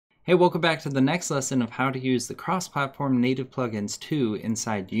Hey, welcome back to the next lesson of how to use the cross-platform native plugins 2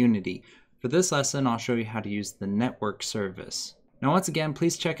 inside Unity. For this lesson, I'll show you how to use the network service. Now once again,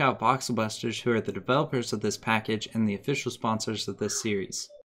 please check out Voxelbusters, who are the developers of this package and the official sponsors of this series.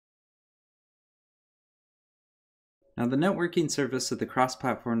 Now the networking service of the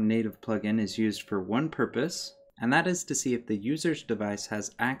cross-platform native plugin is used for one purpose, and that is to see if the user's device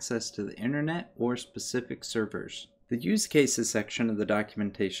has access to the internet or specific servers. The use cases section of the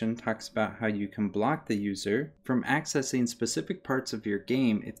documentation talks about how you can block the user from accessing specific parts of your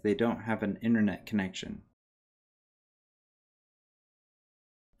game if they don't have an internet connection.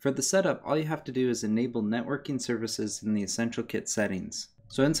 For the setup, all you have to do is enable networking services in the Essential Kit settings.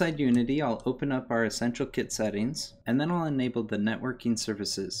 So inside Unity, I'll open up our Essential Kit settings, and then I'll enable the networking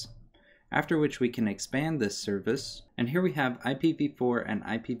services. After which we can expand this service, and here we have IPv4 and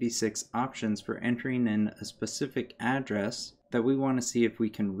IPv6 options for entering in a specific address that we want to see if we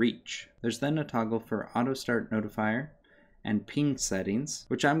can reach. There's then a toggle for auto start notifier and ping settings,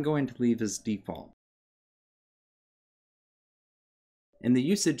 which I'm going to leave as default. In the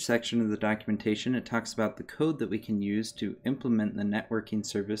usage section of the documentation, it talks about the code that we can use to implement the networking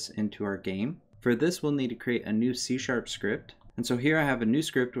service into our game. For this, we'll need to create a new C# script. And so here I have a new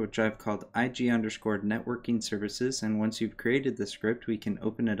script which I've called IG_networking services, and once you've created the script we can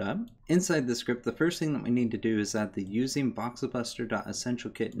open it up. Inside the script, the first thing that we need to do is add the using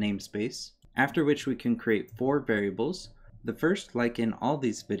voxelbuster.essentialkit namespace, after which we can create 4 variables. The first, like in all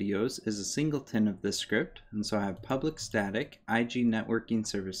these videos, is a singleton of this script, and so I have public static IG networking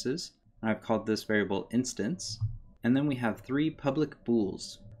services, and I've called this variable instance. And then we have 3 public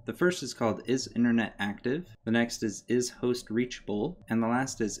bools. The first is called isInternetActive, the next is isHostReachable, and the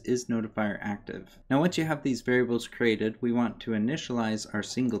last is isNotifierActive. Now once you have these variables created, we want to initialize our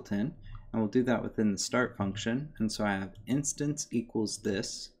singleton, and we'll do that within the start function, and so I have instance equals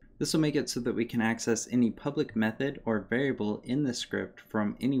this. This will make it so that we can access any public method or variable in the script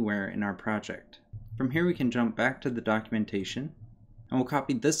from anywhere in our project. From here we can jump back to the documentation, and we'll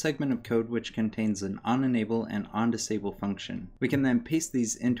copy this segment of code which contains an onEnable and onDisable function. We can then paste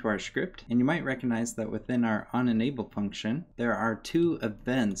these into our script, and you might recognize that within our onEnable function, there are 2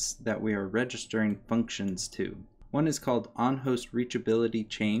 events that we are registering functions to. One is called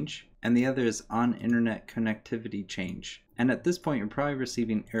onHostReachabilityChange, and the other is onInternetConnectivityChange. And at this point, you're probably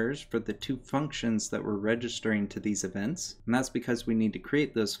receiving errors for the 2 functions that we're registering to these events, and that's because we need to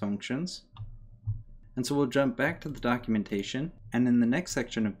create those functions. And so we'll jump back to the documentation, and in the next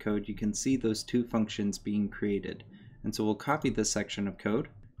section of code you can see those 2 functions being created. And so we'll copy this section of code,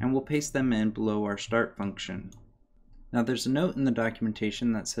 and we'll paste them in below our start function. Now there's a note in the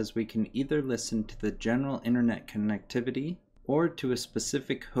documentation that says we can either listen to the general internet connectivity or to a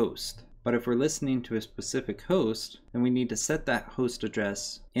specific host. But if we're listening to a specific host, then we need to set that host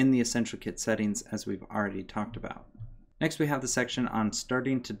address in the Essential Kit settings as we've already talked about. Next we have the section on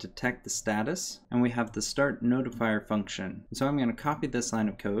starting to detect the status, and we have the start notifier function. So I'm going to copy this line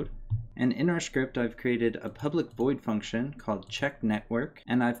of code, and in our script I've created a public void function called checkNetwork,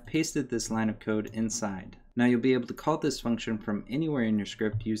 and I've pasted this line of code inside. Now you'll be able to call this function from anywhere in your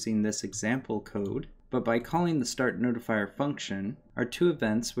script using this example code, but by calling the start notifier function, our 2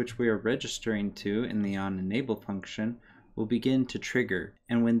 events which we are registering to in the onEnable function will begin to trigger,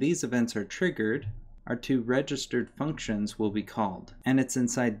 and when these events are triggered, our 2 registered functions will be called. And it's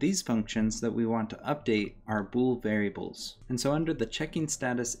inside these functions that we want to update our bool variables. And so under the checking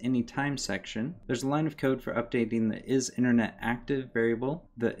status anytime section, there's a line of code for updating the isInternetActive variable,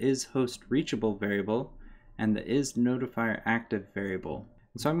 the isHostReachable variable, and the isNotifierActive variable.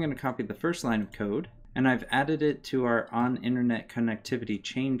 And so I'm going to copy the first line of code, and I've added it to our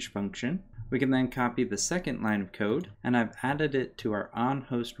onInternetConnectivityChange function. We can then copy the second line of code, and I've added it to our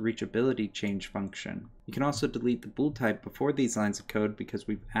onHostReachabilityChange function. You can also delete the bool type before these lines of code because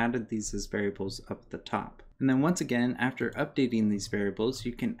we've added these as variables up at the top. And then once again, after updating these variables,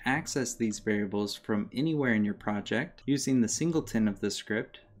 you can access these variables from anywhere in your project using the singleton of the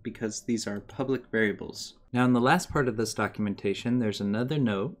script because these are public variables. Now in the last part of this documentation, there's another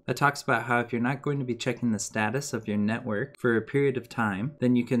note that talks about how if you're not going to be checking the status of your network for a period of time,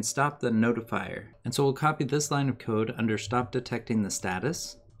 then you can stop the notifier. And so we'll copy this line of code under stop detecting the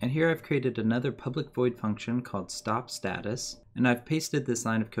status. And here I've created another public void function called stopStatus, and I've pasted this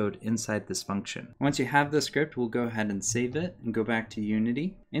line of code inside this function. Once you have the script, we'll go ahead and save it and go back to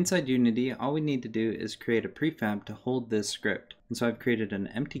Unity. Inside Unity, all we need to do is create a prefab to hold this script. And so I've created an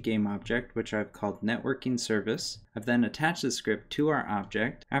empty game object, which I've called networking service. I've then attached the script to our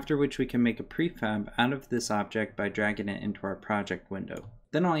object, after which we can make a prefab out of this object by dragging it into our project window.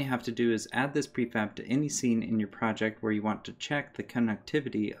 Then all you have to do is add this prefab to any scene in your project where you want to check the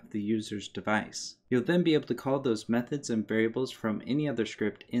connectivity of the user's device. You'll then be able to call those methods and variables from any other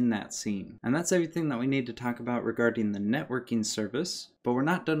script in that scene. And that's everything that we need to talk about regarding the networking service. But we're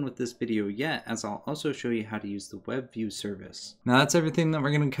not done with this video yet, as I'll also show you how to use the WebView service. Now that's everything that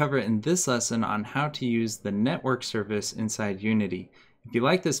we're going to cover in this lesson on how to use the network service inside Unity. If you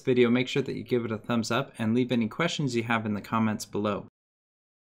like this video, make sure that you give it a thumbs up and leave any questions you have in the comments below.